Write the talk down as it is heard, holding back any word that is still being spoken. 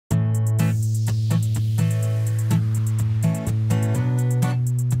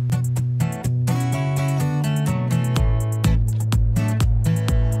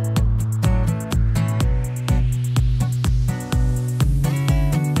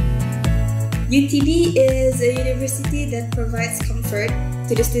UTB is a university that provides comfort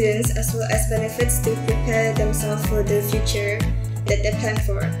to the students as well as benefits to prepare themselves for the future that they plan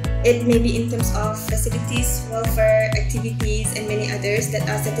for. It may be in terms of facilities, welfare, activities, and many others that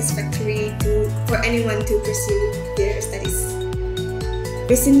are satisfactory for anyone to pursue their studies.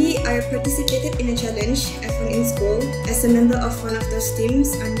 Recently, I participated in a challenge F1 in school. As a member of one of those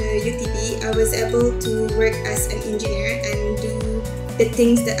teams under UTB, I was able to work as an engineer and do the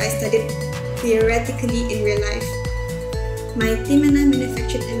things that I studied theoretically in real life. My team and I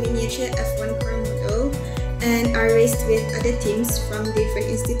manufactured a miniature F1 car model and are raced with other teams from different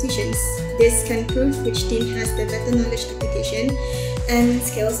institutions. This can prove which team has the better knowledge application and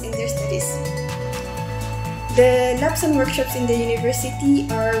skills in their studies. The labs and workshops in the university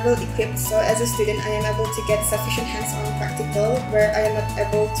are well equipped, so as a student I am able to get sufficient hands-on practical where I am not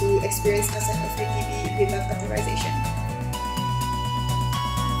able to experience outside of UTB without authorization.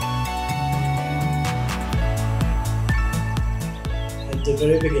 At the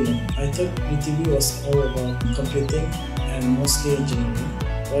very beginning, I thought UTB was all about computing and mostly engineering,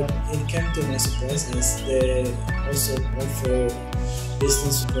 but it came to my surprise as they also offer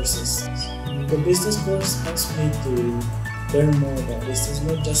business courses. The business course helps me to learn more about business,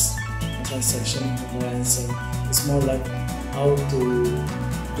 not just transaction finance. It's more like how to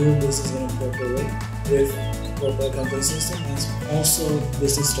do business in a proper way with proper accounting system and also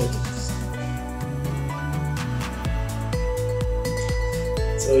business strategies.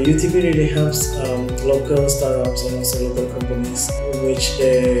 So UTB really helps local startups and also local companies, which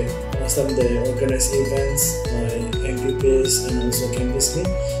most of them they organize events like MVPs and also campus meet.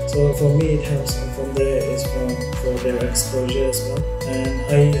 So for me it helps from there is for their exposure as well. And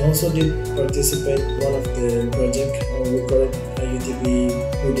I also did participate one of the project, we call it UTB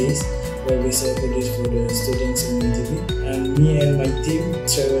hoodies, where we sell hoodies for the students in UTB. And me and my team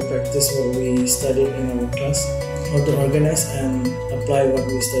try to practice what we studied in our class, how to organize and apply what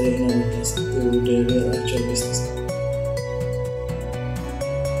we studied in our class to the real actual business.